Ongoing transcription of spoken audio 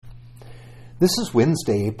This is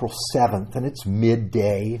Wednesday, April 7th, and it's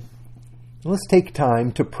midday. Let's take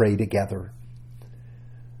time to pray together.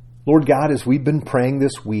 Lord God, as we've been praying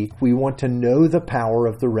this week, we want to know the power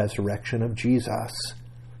of the resurrection of Jesus.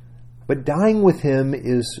 But dying with him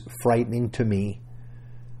is frightening to me.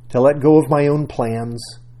 To let go of my own plans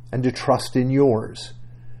and to trust in yours.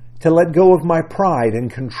 To let go of my pride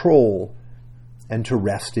and control and to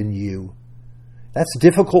rest in you. That's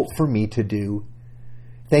difficult for me to do.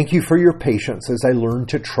 Thank you for your patience as I learn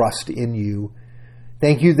to trust in you.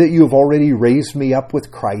 Thank you that you have already raised me up with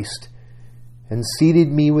Christ and seated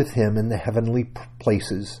me with him in the heavenly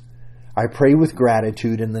places. I pray with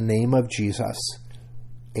gratitude in the name of Jesus.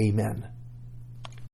 Amen.